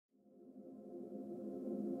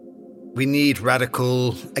We need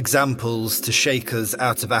radical examples to shake us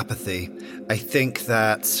out of apathy. I think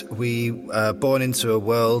that we are born into a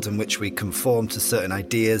world in which we conform to certain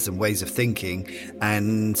ideas and ways of thinking,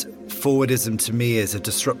 and forwardism to me is a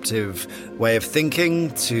disruptive way of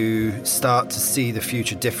thinking to start to see the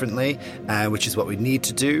future differently, which is what we need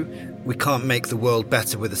to do. We can't make the world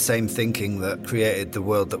better with the same thinking that created the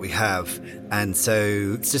world that we have. And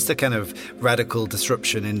so it's just a kind of radical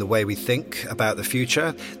disruption in the way we think about the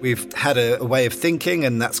future. We've had a way of thinking,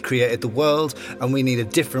 and that's created the world, and we need a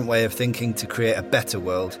different way of thinking to create a better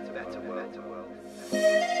world.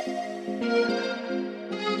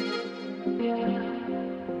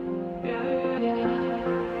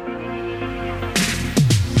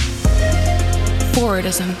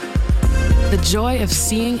 Forwardism. The joy of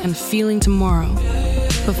seeing and feeling tomorrow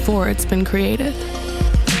before it's been created.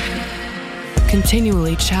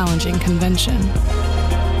 Continually challenging convention.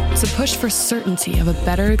 It's a push for certainty of a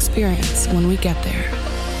better experience when we get there.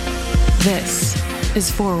 This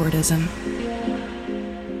is Forwardism.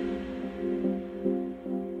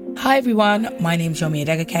 Hi everyone, my name's Yomi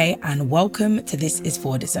Adegake and welcome to This is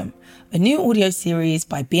Forwardism, a new audio series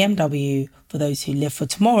by BMW for those who live for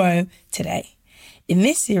tomorrow, today. In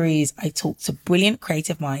this series, I talk to brilliant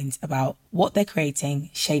creative minds about what they're creating,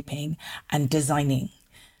 shaping, and designing.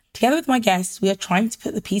 Together with my guests, we are trying to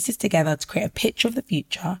put the pieces together to create a picture of the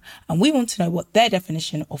future, and we want to know what their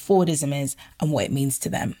definition of forwardism is and what it means to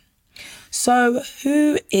them. So,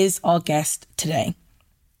 who is our guest today?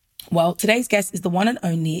 Well, today's guest is the one and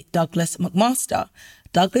only Douglas McMaster.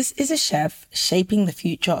 Douglas is a chef shaping the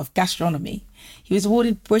future of gastronomy. He was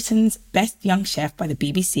awarded Britain's Best Young Chef by the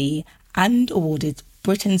BBC and awarded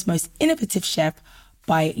Britain's Most Innovative Chef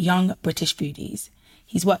by Young British Foodies.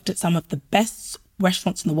 He's worked at some of the best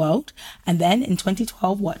restaurants in the world, and then in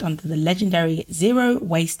 2012 worked under the legendary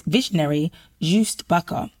zero-waste visionary Joost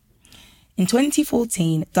Bakker. In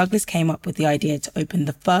 2014, Douglas came up with the idea to open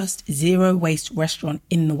the first zero-waste restaurant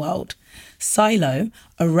in the world, Silo,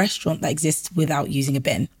 a restaurant that exists without using a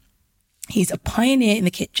bin. He's a pioneer in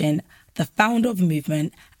the kitchen, the founder of a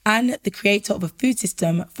movement, and the creator of a food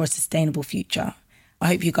system for a sustainable future. I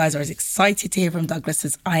hope you guys are as excited to hear from Douglas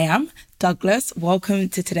as I am. Douglas, welcome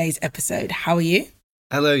to today's episode. How are you?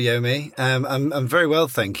 Hello, Yomi. I'm very well,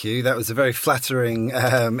 thank you. That was a very flattering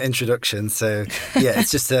introduction. So, yeah,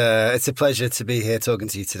 it's a pleasure to be here talking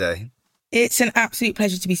to you today. It's an absolute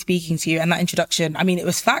pleasure to be speaking to you. And that introduction, I mean, it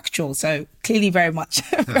was factual, so clearly very much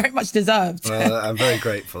deserved. Well, I'm very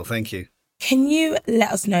grateful. Thank you. Can you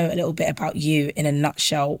let us know a little bit about you in a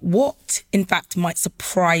nutshell? What, in fact, might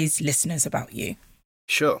surprise listeners about you?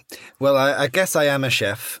 Sure. Well, I guess I am a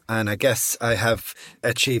chef, and I guess I have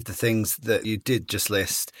achieved the things that you did just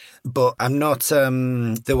list, but I'm not,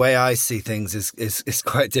 the way I see things is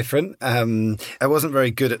quite different. I wasn't very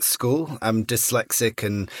good at school. I'm dyslexic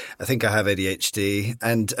and I think I have ADHD.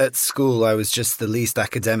 And at school, I was just the least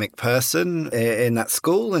academic person in that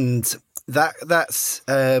school, and that's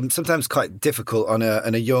sometimes quite difficult on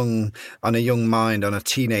a young mind, on a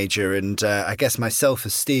teenager, and I guess my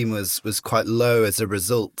self-esteem was quite low as a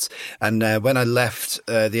result. And when I left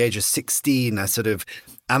the age of 16, I sort of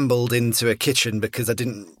ambled into a kitchen because I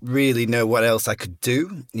didn't really know what else I could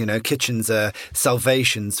do. You know, kitchens are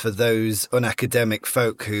salvations for those unacademic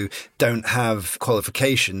folk who don't have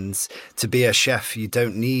qualifications. To be a chef,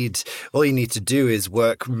 all you need to do is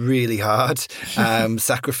work really hard,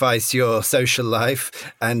 sacrifice your social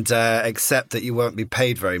life, and accept that you won't be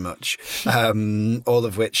paid very much. All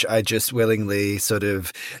of which I just willingly sort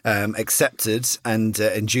of accepted and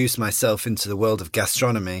induced myself into the world of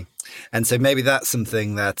gastronomy. And so maybe that's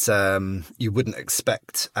something that you wouldn't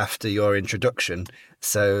expect after your introduction.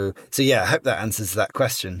 So yeah, I hope that answers that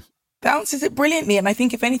question. That answers it brilliantly. And I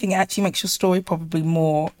think if anything, it actually makes your story probably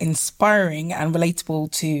more inspiring and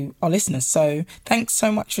relatable to our listeners. So thanks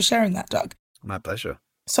so much for sharing that, Doug. My pleasure.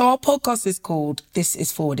 So our podcast is called This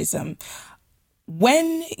is Forwardism.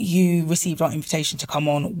 When you received our invitation to come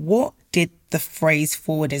on, what did the phrase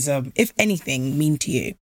forwardism, if anything, mean to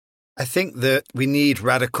you? I think that we need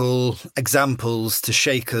radical examples to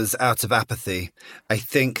shake us out of apathy. I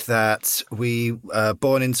think that we are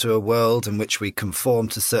born into a world in which we conform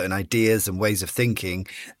to certain ideas and ways of thinking,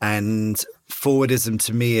 and forwardism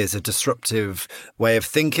to me is a disruptive way of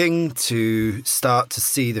thinking to start to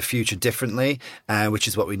see the future differently, which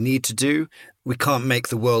is what we need to do. We can't make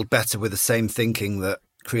the world better with the same thinking that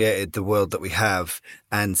created the world that we have.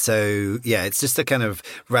 And so, yeah, it's just a kind of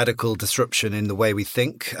radical disruption in the way we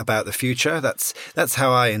think about the future. That's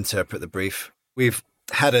how I interpret the brief. We've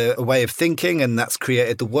had a way of thinking, and that's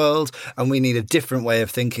created the world, and we need a different way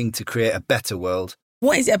of thinking to create a better world.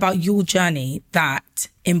 What is it about your journey that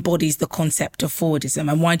embodies the concept of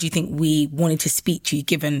forwardism? And why do you think we wanted to speak to you,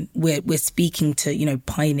 given we're speaking to,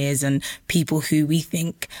 pioneers and people who we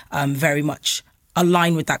think very much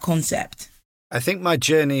align with that concept? I think my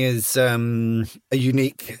journey is a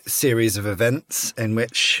unique series of events in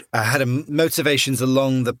which I had motivations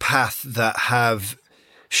along the path that have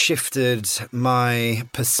shifted my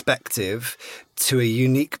perspective to a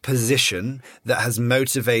unique position that has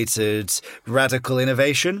motivated radical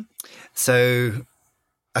innovation. So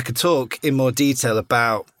I could talk in more detail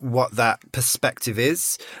about what that perspective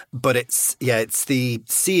is, but it's the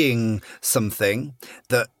seeing something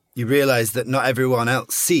that you realize that not everyone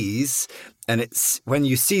else sees. And it's when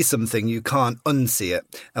you see something, you can't unsee it.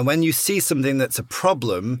 And when you see something that's a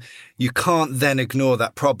problem, you can't then ignore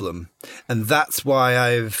that problem. And that's why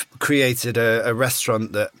I've created a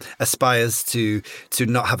restaurant that aspires to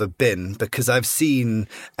not have a bin, because I've seen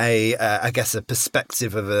a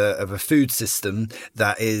perspective of a food system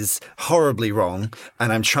that is horribly wrong.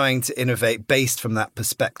 And I'm trying to innovate based from that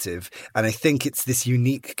perspective. And I think it's this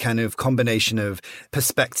unique kind of combination of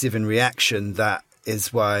perspective and reaction that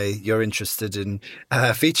is why you're interested in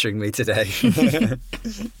featuring me today.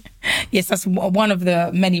 Yes, that's one of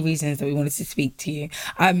the many reasons that we wanted to speak to you.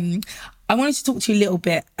 I wanted to talk to you a little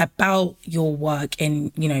bit about your work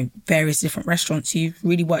in, various different restaurants. You've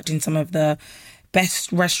really worked in some of the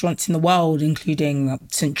best restaurants in the world, including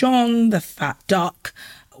St. John, the Fat Duck.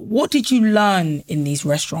 What did you learn in these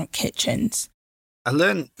restaurant kitchens? I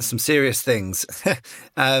learned some serious things.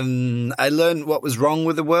 I learned what was wrong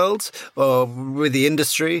with the world or with the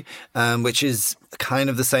industry, which is kind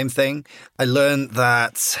of the same thing. I learned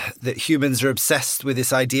that humans are obsessed with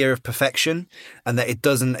this idea of perfection and that it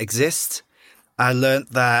doesn't exist. I learned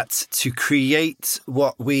that to create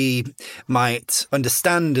what we might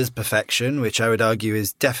understand as perfection, which I would argue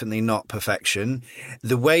is definitely not perfection,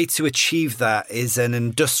 the way to achieve that is an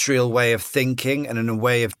industrial way of thinking and a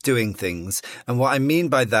way of doing things. And what I mean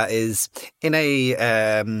by that is in a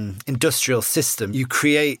industrial system, you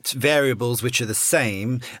create variables which are the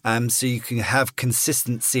same, so you can have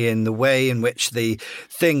consistency in the way in which the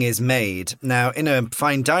thing is made. Now, in a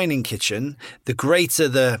fine dining kitchen, the greater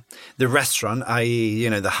the restaurant, i.e.,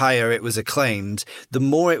 the higher it was acclaimed, the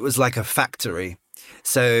more it was like a factory.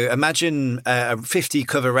 So imagine a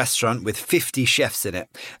 50-cover restaurant with 50 chefs in it.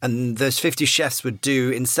 And those 50 chefs would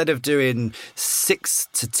instead of doing 6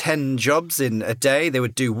 to 10 jobs in a day, they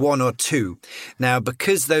would do 1 or 2. Now,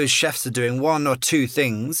 because those chefs are doing 1 or 2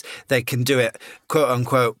 things, they can do it, quote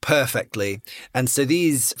unquote, perfectly. And so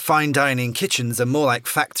these fine dining kitchens are more like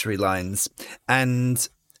factory lines. And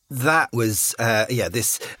that was,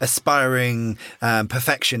 this aspiring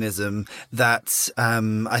perfectionism that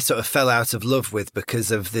I sort of fell out of love with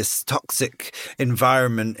because of this toxic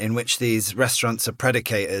environment in which these restaurants are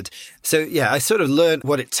predicated. So, I sort of learned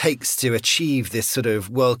what it takes to achieve this sort of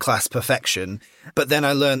world-class perfection. But then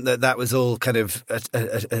I learned that was all kind of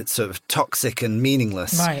a sort of toxic and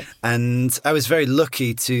meaningless. Right. And I was very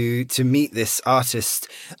lucky to meet this artist.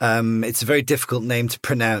 It's a very difficult name to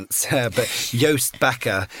pronounce, but Joost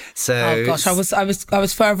Bakker. So oh gosh, I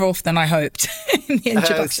was further off than I hoped in the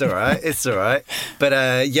introduction. It's all right.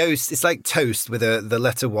 But Joost, it's like toast with the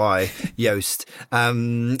letter Y, Joost.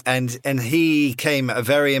 And he came at a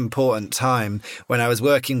very important time when I was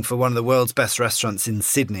working for one of the world's best restaurants in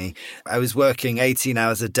Sydney. I was working 18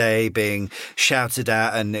 hours a day, being shouted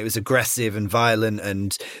at, and it was aggressive and violent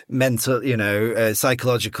and mental,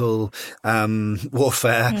 psychological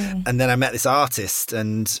warfare. And then I met this artist,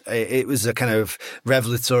 and it was a kind of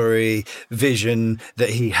revelatory vision that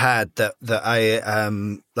he had that I,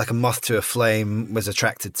 like a moth to a flame, was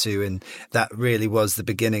attracted to. And that really was the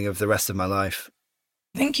beginning of the rest of my life.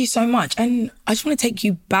 Thank you so much. And I just want to take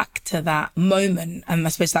you back to that moment and I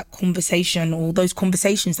suppose that conversation or those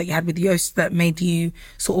conversations that you had with Joost that made you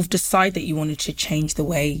sort of decide that you wanted to change the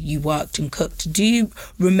way you worked and cooked. Do you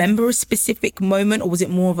remember a specific moment, or was it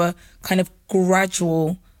more of a kind of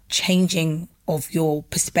gradual changing of your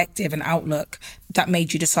perspective and outlook that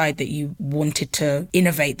made you decide that you wanted to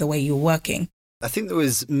innovate the way you're working? I think there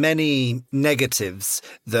was many negatives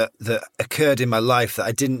that occurred in my life that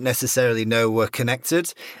I didn't necessarily know were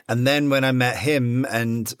connected. And then when I met him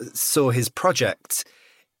and saw his project,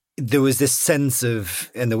 there was this sense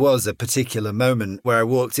of, and there was a particular moment where I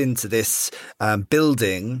walked into this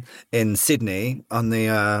building in Sydney on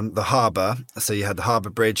the harbour. So you had the Harbour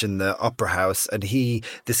Bridge and the Opera House, and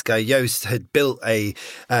this guy Joost, had built a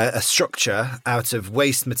structure out of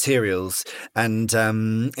waste materials, and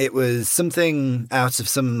it was something out of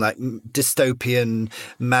some like dystopian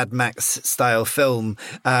Mad Max style film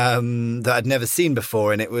that I'd never seen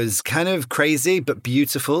before, and it was kind of crazy but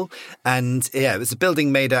beautiful. And yeah, it was a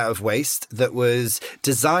building made out of waste that was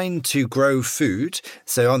designed to grow food.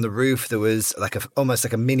 So on the roof there was almost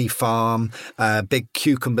like a mini farm, big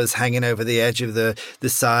cucumbers hanging over the edge of the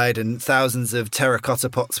side, and thousands of terracotta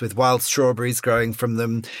pots with wild strawberries growing from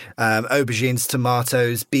them, aubergines,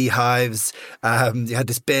 tomatoes, beehives. You had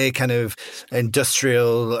this big kind of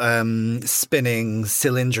industrial spinning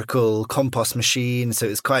cylindrical compost machine, so it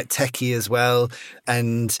was quite techy as well.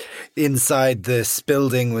 And inside this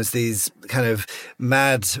building was these kind of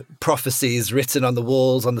mad prophecies written on the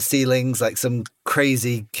walls, on the ceilings, like some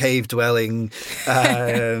crazy cave dwelling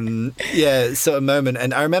sort of moment.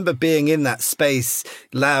 And I remember being in that space,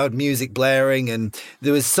 loud music blaring, and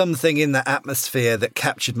there was something in that atmosphere that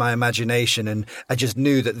captured my imagination, and I just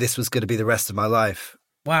knew that this was going to be the rest of my life.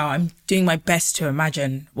 Wow, I'm doing my best to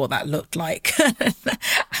imagine what that looked like.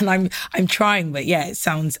 And I'm trying, but yeah, it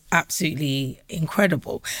sounds absolutely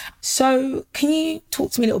incredible. So can you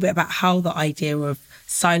talk to me a little bit about how the idea of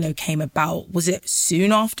Silo came about? Was it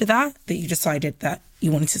soon after that you decided that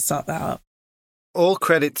you wanted to start that up? All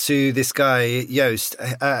credit to this guy, Joost.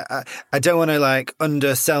 I don't want to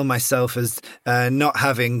undersell myself as not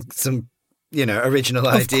having some original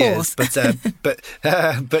ideas, but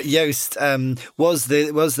Joost was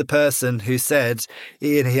the person who said,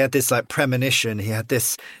 he had this premonition. He had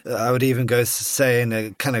this, I would even go saying,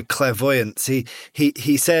 a kind of clairvoyance.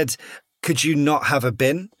 He said, "Could you not have a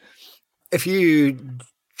bin?" If you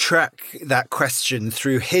track that question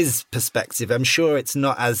through his perspective, I'm sure it's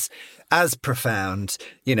not as profound.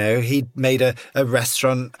 He'd made a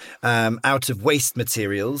restaurant out of waste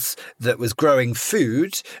materials that was growing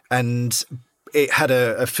food, and it had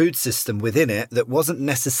a food system within it that wasn't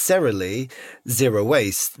necessarily zero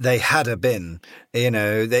waste. They had a bin,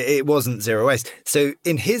 it wasn't zero waste. So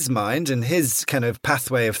in his mind and his kind of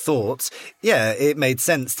pathway of thought, it made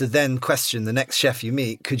sense to then question the next chef you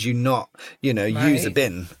meet. Could you not, use a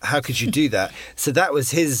bin? How could you do that? So that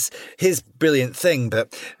was his brilliant thing.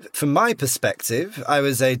 But from my perspective, I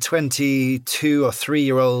was a 22 or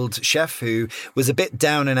 3-year-old chef who was a bit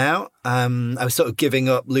down and out. I was sort of giving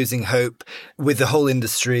up, losing hope with the whole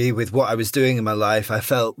industry, with what I was doing in my life. I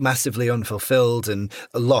felt massively unfulfilled and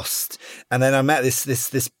lost. And then I met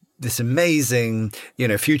this amazing,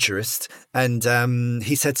 futurist, and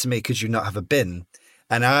he said to me, "Could you not have a bin?"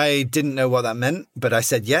 And I didn't know what that meant, but I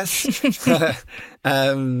said yes.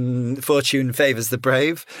 Fortune favours the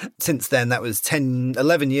brave. Since then, that was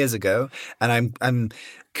 11 years ago, and I'm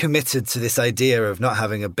committed to this idea of not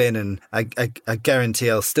having a bin, and I guarantee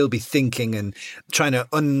I'll still be thinking and trying to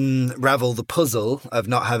unravel the puzzle of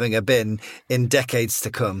not having a bin in decades to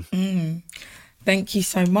come. Thank you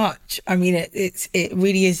so much. I mean, it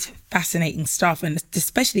really is fascinating stuff, and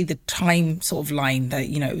especially the time sort of line that,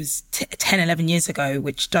 it was 10, 11 years ago,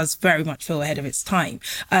 which does very much feel ahead of its time.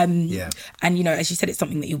 And, as you said, it's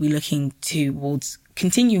something that you'll be looking towards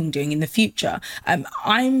continuing doing in the future.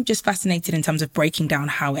 I'm just fascinated in terms of breaking down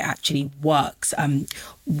how it actually works.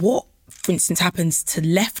 What, for instance, happens to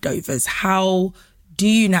leftovers? How do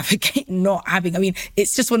you navigate not having,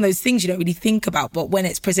 it's just one of those things you don't really think about, but when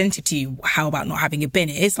it's presented to you, how about not having a bin?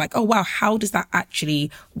 It is like, oh wow, how does that actually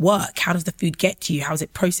work? How does the food get to you? How is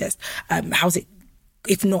it processed? How is it,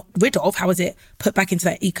 if not rid of, how is it put back into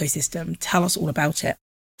that ecosystem? Tell us all about it.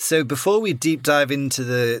 So before we deep dive into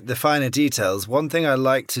the finer details, one thing I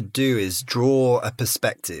like to do is draw a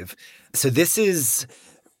perspective. So this is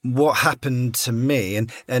what happened to me.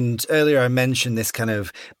 And earlier I mentioned this kind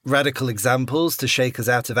of radical examples to shake us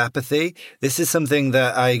out of apathy. This is something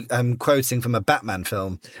that I'm quoting from a Batman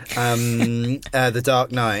film, The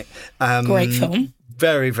Dark Knight. Great film.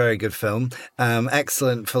 Very, very good film.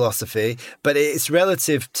 Excellent philosophy. But it's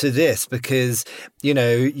relative to this because,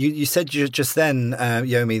 you said just then,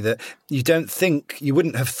 Yomi, that you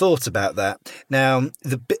wouldn't have thought about that. Now,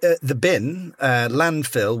 the bin,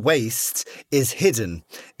 landfill, waste is hidden.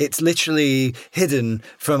 It's literally hidden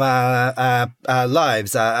from our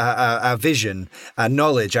lives, our vision, our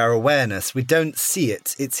knowledge, our awareness. We don't see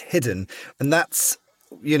it. It's hidden. And that's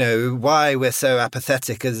why we're so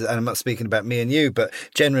apathetic, and I'm not speaking about me and you, but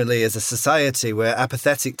generally as a society, we're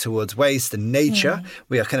apathetic towards waste and nature.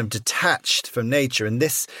 We are kind of detached from nature. And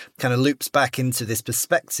this kind of loops back into this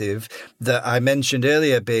perspective that I mentioned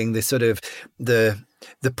earlier, being the sort of the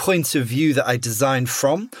point of view that I design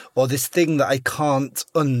from, or this thing that I can't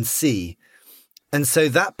unsee. And so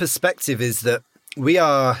that perspective is that we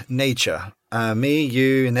are nature. Me,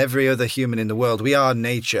 you, and every other human in the world, we are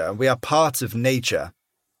nature. We are part of nature.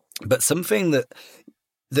 But something that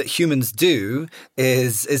humans do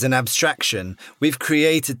is an abstraction. We've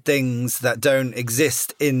created things that don't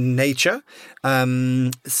exist in nature.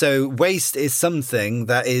 So waste is something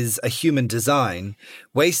that is a human design.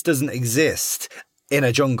 Waste doesn't exist in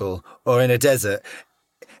a jungle or in a desert.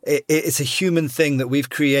 It's a human thing that we've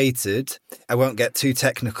created. I won't get too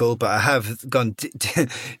technical, but I have gone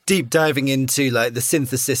deep diving into like the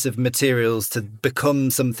synthesis of materials to become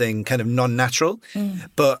something kind of non-natural.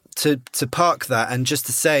 But to park that and just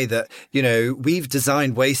to say that, we've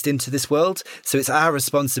designed waste into this world. So it's our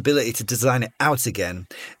responsibility to design it out again.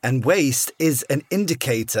 And waste is an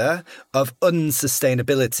indicator of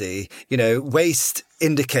unsustainability. Waste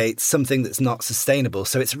indicates something that's not sustainable.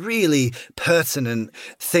 So it's really pertinent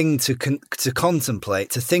thing to contemplate,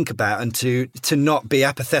 to think about, and to not be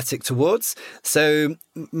apathetic towards. So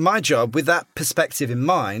my job with that perspective in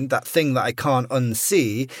mind, that thing that I can't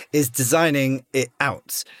unsee, is designing it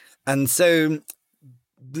out. And so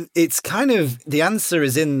it's kind of, the answer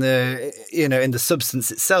is in the, in the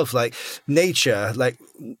substance itself, like nature, like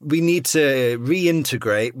we need to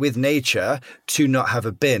reintegrate with nature to not have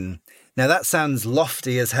a bin. Now that sounds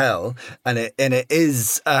lofty as hell, and it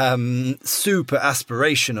is super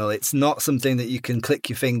aspirational. It's not something that you can click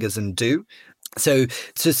your fingers and do. So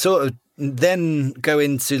to sort of then go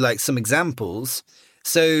into like some examples.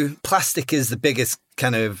 So plastic is the biggest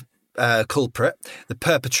kind of culprit, the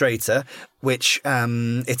perpetrator, which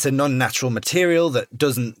it's a non-natural material that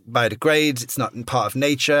doesn't biodegrade. It's not part of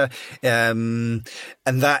nature. And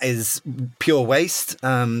that is pure waste.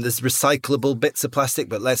 There's recyclable bits of plastic,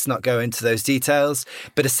 but let's not go into those details.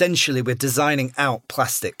 But essentially, we're designing out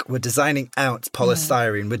plastic. We're designing out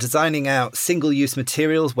polystyrene. We're designing out single-use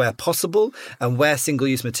materials where possible, and where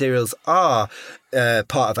single-use materials are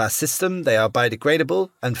part of our system, they are biodegradable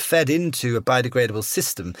and fed into a biodegradable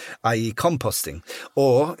system, i.e. composting,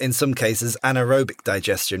 or in some cases anaerobic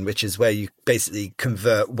digestion, which is where you basically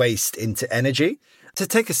convert waste into energy. To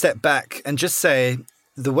take a step back and just say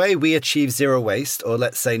the way we achieve zero waste, or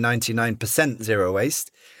let's say 99% zero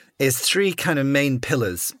waste, is three kind of main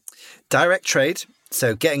pillars. Direct trade,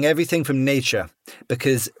 so getting everything from nature,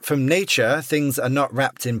 because from nature things are not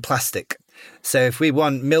wrapped in plastic. So if we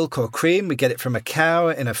want milk or cream, we get it from a cow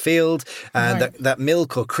in a field. Right. That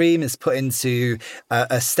milk or cream is put into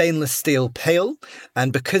a stainless steel pail.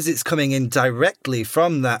 And because it's coming in directly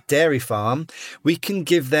from that dairy farm, we can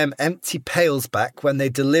give them empty pails back when they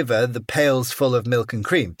deliver the pails full of milk and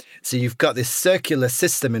cream. So you've got this circular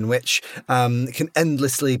system in which it can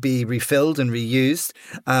endlessly be refilled and reused.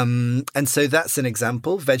 And so that's an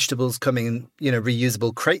example. Vegetables coming in,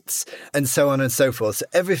 reusable crates and so on and so forth. So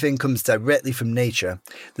everything comes directly from nature.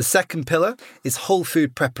 The second pillar is whole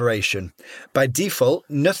food preparation. By default,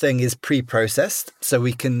 nothing is pre-processed, so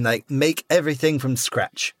we can make everything from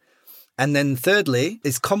scratch. And then thirdly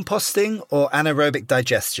is composting or anaerobic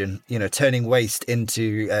digestion, turning waste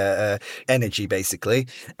into energy, basically.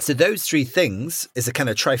 So those three things is a kind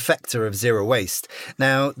of trifecta of zero waste.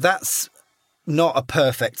 Now, that's not a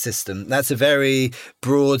perfect system. That's a very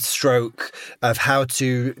broad stroke of how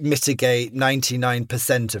to mitigate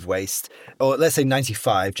 99% of waste, or let's say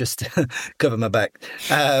 95, just to cover my back.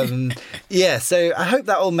 So I hope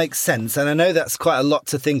that all makes sense. And I know that's quite a lot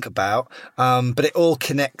to think about, but it all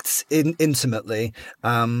connects intimately.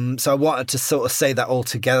 So I wanted to sort of say that all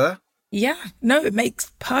together. Yeah, no, it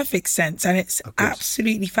makes perfect sense, and it's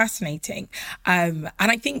absolutely fascinating. And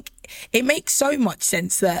I think it makes so much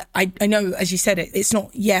sense that I know, as you said, it's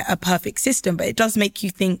not yet a perfect system, but it does make you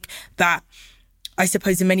think that, I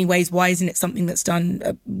suppose in many ways, why isn't it something that's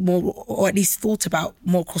done more, or at least thought about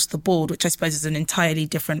more across the board, which I suppose is an entirely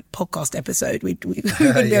different podcast episode. We wouldn't be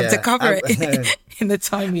able to cover it in the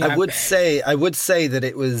time we have. I would say that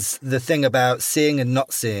it was the thing about seeing and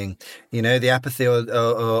not seeing, the apathy or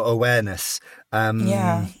awareness.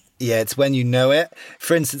 Yeah, it's when you know it.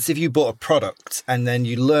 For instance, if you bought a product and then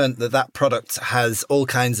you learned that product has all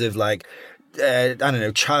kinds of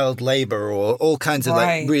child labor or all kinds of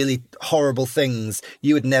really horrible things,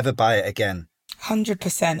 you would never buy it again.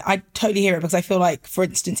 100%. I totally hear it, because I feel like, for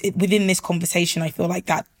instance, within this conversation, I feel like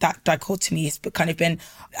that dichotomy has kind of been,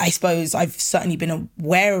 I suppose I've certainly been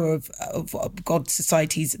aware of God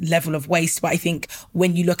society's level of waste. But I think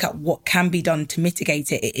when you look at what can be done to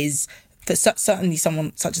mitigate it, it is, for certainly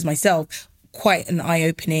someone such as myself, quite an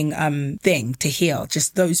eye-opening thing to hear,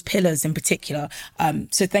 just those pillars in particular.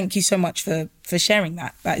 So thank you so much for sharing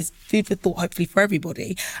that. That is food for thought, hopefully, for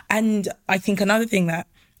everybody. And I think another thing that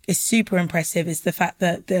is super impressive is the fact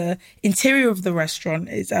that the interior of the restaurant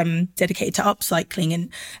is dedicated to upcycling, and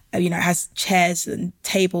it has chairs and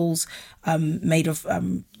tables made of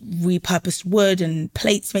repurposed wood and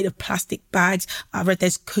plates made of plastic bags. I read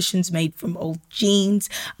there's cushions made from old jeans.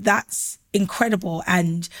 That's incredible.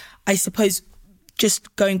 And I suppose,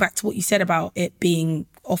 just going back to what you said about it being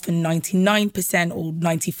often 99% or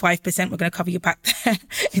 95%, we're going to cover you back there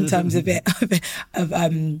in terms of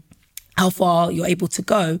how far you're able to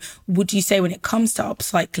go. Would you say, when it comes to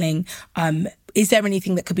upcycling, is there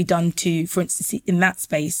anything that could be done to, for instance, in that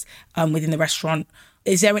space within the restaurant,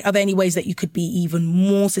 are there any ways that you could be even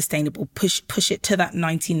more sustainable, push it to that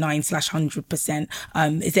 99/100%?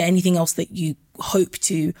 Is there anything else that you hope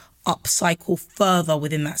to upcycle further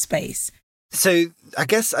within that space? So I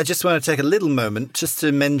guess I just want to take a little moment just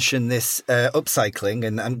to mention this upcycling,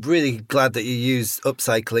 and I'm really glad that you use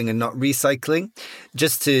upcycling and not recycling,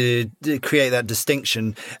 just to create that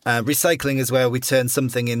distinction. Recycling is where we turn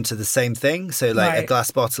something into the same thing, so like a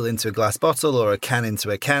glass bottle into a glass bottle or a can into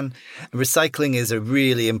a can. Recycling is a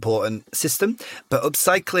really important system, but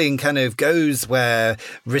upcycling kind of goes where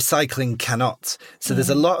recycling cannot. So there's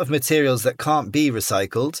a lot of materials that can't be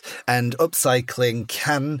recycled, and upcycling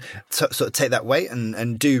can sort of take that weight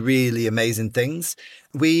and do really amazing things.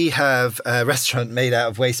 We have a restaurant made out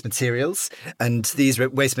of waste materials, and these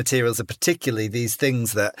waste materials are particularly these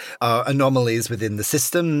things that are anomalies within the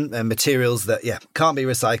system, and materials that, can't be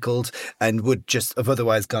recycled and would just have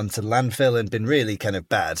otherwise gone to landfill and been really kind of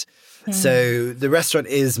bad. So the restaurant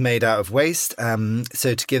is made out of waste.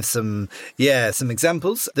 So to give some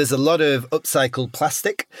examples, there's a lot of upcycled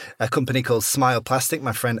plastic. A company called Smile Plastic,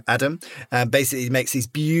 my friend Adam, basically makes these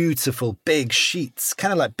beautiful big sheets,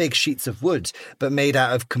 kind of like big sheets of wood, but made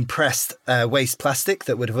out of compressed waste plastic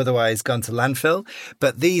that would have otherwise gone to landfill.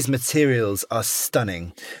 But these materials are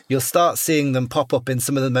stunning. You'll start seeing them pop up in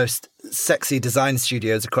some of the most sexy design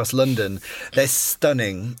studios across London. They're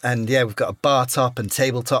stunning. And we've got a bar top and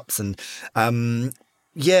tabletops, and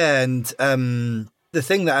the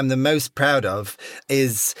thing that I'm the most proud of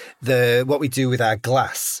is what we do with our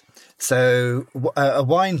glass. So a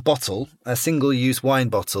wine bottle, a single-use wine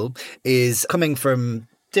bottle, is coming from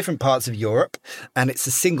different parts of Europe, and it's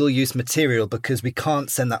a single-use material because we can't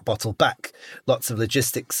send that bottle back. Lots of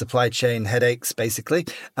logistics, supply chain headaches, basically.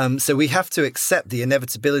 So we have to accept the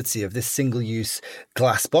inevitability of this single-use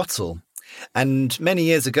glass bottle. And many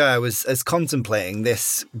years ago, I was contemplating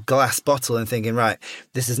this glass bottle and thinking, right,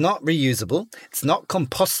 this is not reusable, it's not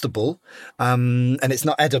compostable, and it's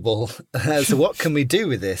not edible. So what can we do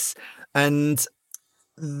with this? And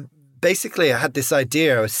basically, I had this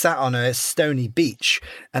idea. I was sat on a stony beach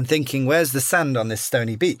and thinking, where's the sand on this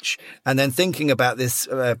stony beach? And then thinking about this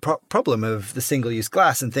problem of the single-use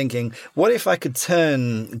glass and thinking, what if I could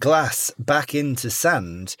turn glass back into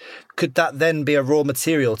sand? Could that then be a raw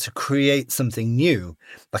material to create something new,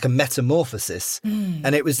 like a metamorphosis?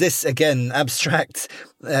 And it was this, again, abstract.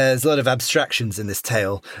 There's a lot of abstractions in this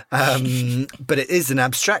tale, but it is an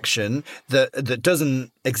abstraction that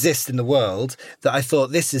doesn't exist in the world, that I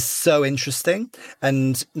thought, this is so interesting.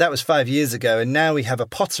 And that was 5 years ago. And now we have a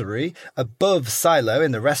pottery above silo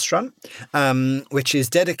in the restaurant, which is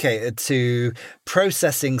dedicated to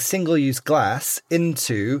processing single-use glass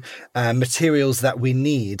into materials that we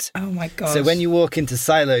need. Oh my gosh. So when you walk into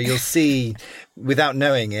silo, you'll see, without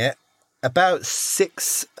knowing it, about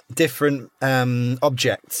 6 different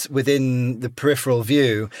objects within the peripheral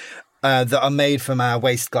view that are made from our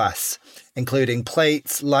waste glass, including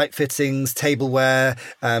plates, light fittings, tableware,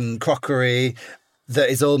 crockery, that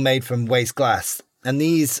is all made from waste glass. And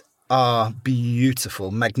these are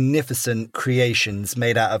beautiful, magnificent creations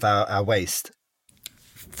made out of our waste.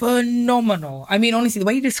 Phenomenal. I mean, honestly, the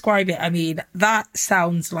way you describe it, I mean, that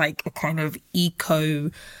sounds like a kind of eco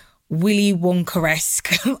Willy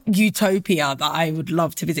Wonka-esque utopia that I would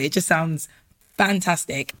love to visit. It just sounds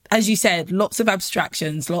fantastic. As you said, lots of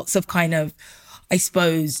abstractions, lots of kind of, I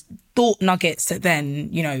suppose, thought nuggets that then,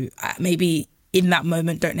 maybe in that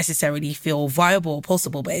moment don't necessarily feel viable or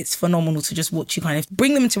possible, but it's phenomenal to just watch you kind of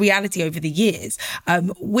bring them into reality over the years,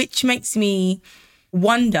 which makes me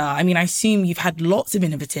wonder. I mean, I assume you've had lots of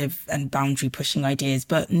innovative and boundary pushing ideas,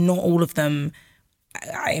 but not all of them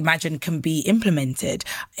I imagine can be implemented.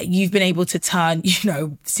 You've been able to turn,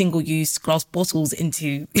 single-use glass bottles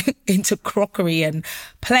into crockery and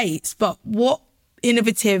plates. But what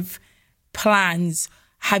innovative plans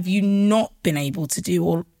have you not been able to do,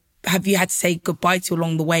 or have you had to say goodbye to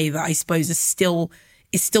along the way that I suppose is still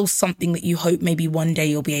something that you hope maybe one day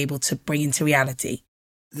you'll be able to bring into reality?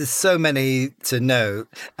 There's so many to note.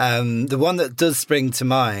 The one that does spring to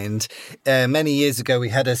mind, many years ago, we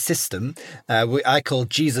had a system I called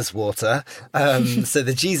Jesus water. So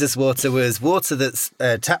the Jesus water was water that's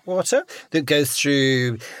tap water that goes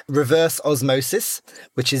through reverse osmosis,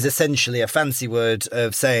 which is essentially a fancy word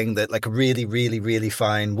of saying that like a really, really, really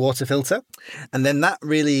fine water filter. And then that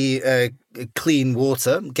really clean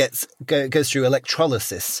water goes through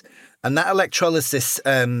electrolysis. And that electrolysis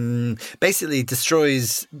basically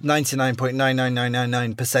destroys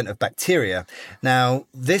 99.99999% of bacteria. Now,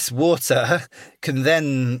 this water can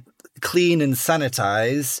then clean and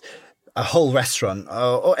sanitize a whole restaurant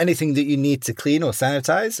or anything that you need to clean or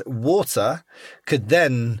sanitize. Water could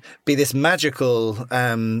then be this magical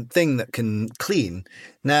thing that can clean.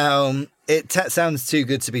 Now, it sounds too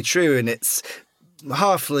good to be true, and it's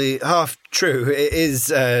half true. It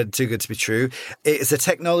is too good to be true. It's a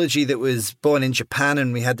technology that was born in Japan,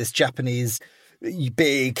 and we had this Japanese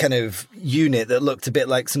big kind of unit that looked a bit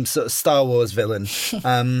like some sort of Star Wars villain.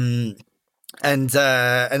 And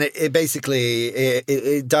it basically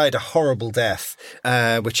it died a horrible death,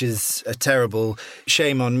 which is a terrible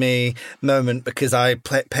shame on me moment, because I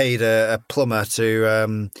paid a plumber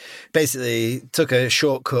to basically took a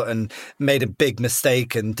shortcut and made a big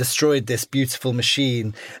mistake and destroyed this beautiful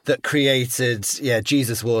machine that created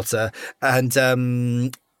Jesus water.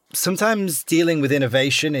 And sometimes dealing with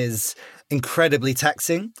innovation is incredibly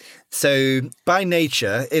taxing. So by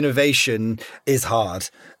nature, innovation is hard.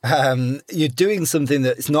 You're doing something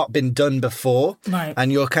that's not been done before, right,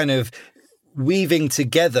 and you're kind of weaving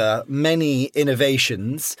together many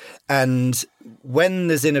innovations. And when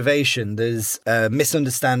there's innovation, there's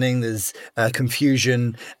misunderstanding, there's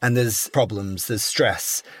confusion, and there's problems, there's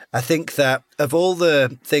stress. I think that of all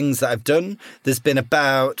the things that I've done, there's been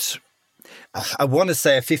about, I want to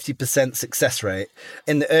say, a 50% success rate.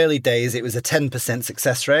 In the early days, it was a 10%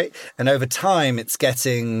 success rate. And over time, it's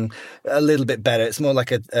getting a little bit better. It's more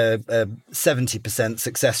like a 70%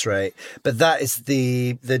 success rate. But that is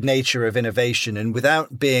the nature of innovation. And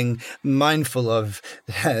without being mindful of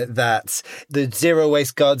that, the zero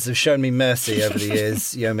waste gods have shown me mercy over the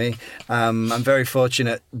years, Yomi. I'm very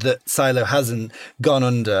fortunate that Silo hasn't gone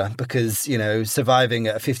under, because, surviving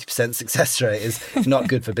at a 50% success rate is not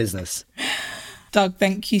good for business. Doug,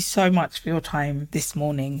 thank you so much for your time this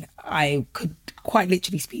morning. I could quite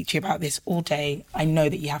literally speak to you about this all day. I know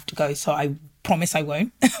that you have to go, so I promise I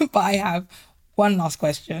won't. But I have one last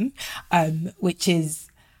question, which is,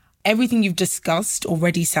 everything you've discussed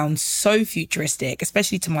already sounds so futuristic,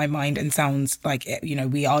 especially to my mind, and sounds like,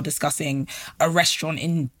 we are discussing a restaurant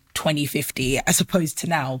in 2050 as opposed to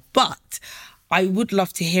now. But I would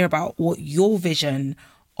love to hear about what your vision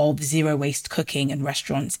of zero waste cooking and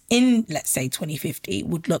restaurants in, let's say, 2050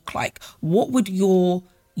 would look like. What would your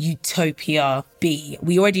utopia be?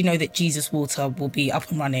 We already know that Jesus Water will be up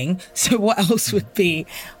and running. So what else would be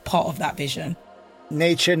part of that vision?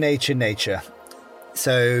 Nature, nature, nature.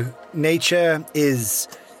 So nature is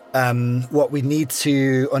what we need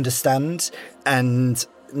to understand, and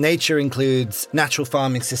nature includes natural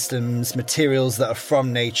farming systems, materials that are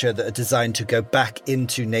from nature that are designed to go back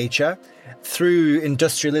into nature. Through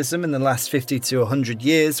industrialism in the last 50 to 100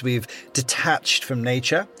 years, we've detached from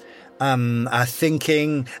nature. Our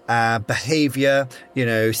thinking, our behaviour,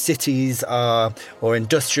 cities are, or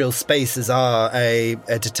industrial spaces are a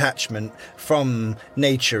detachment from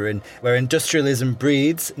nature. And where industrialism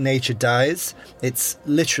breeds, nature dies. It's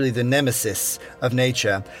literally the nemesis of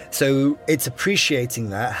nature. So it's appreciating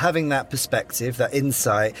that, having that perspective, that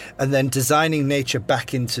insight, and then designing nature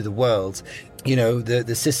back into the world.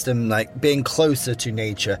 The system, like being closer to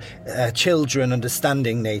nature, children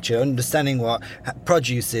understanding nature, understanding what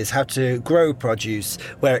produce is, how to grow produce,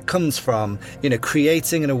 where it comes from,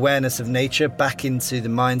 creating an awareness of nature back into the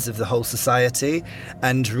minds of the whole society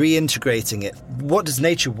and reintegrating it. What does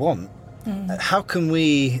nature want? How can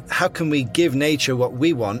we give nature what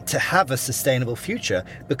we want to have a sustainable future?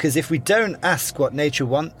 Because if we don't ask what nature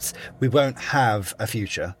wants, we won't have a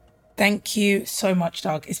future. Thank you so much,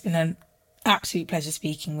 Doug. It's been an absolute pleasure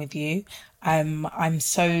speaking with you. I'm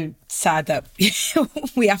so sad that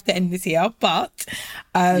we have to end this here, but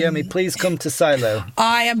Yomi, please come to Silo.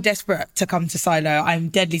 I am desperate to come to Silo. I'm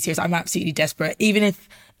deadly serious. I'm absolutely desperate, even if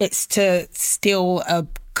it's to steal a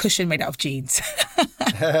cushion made out of jeans.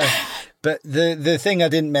 But the thing I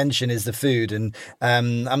didn't mention is the food. And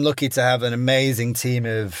I'm lucky to have an amazing team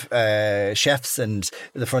of chefs and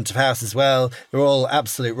the front of house as well. They're all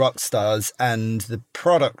absolute rock stars. And the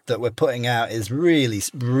product that we're putting out is really,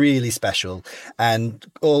 really special. And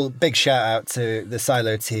all big shout out to the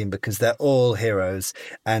Silo team because they're all heroes.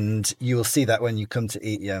 And you will see that when you come to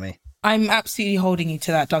eat, Yomi. I'm absolutely holding you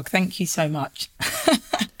to that, Doug. Thank you so much.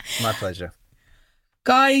 My pleasure.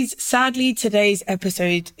 Guys, sadly, today's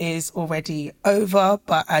episode is already over,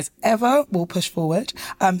 but as ever, we'll push forward.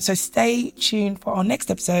 So stay tuned for our next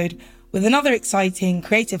episode with another exciting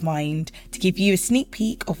creative mind to give you a sneak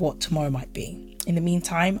peek of what tomorrow might be. In the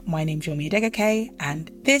meantime, my name's Yomi Adegake, and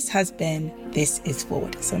this has been This is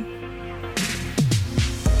Forwardism.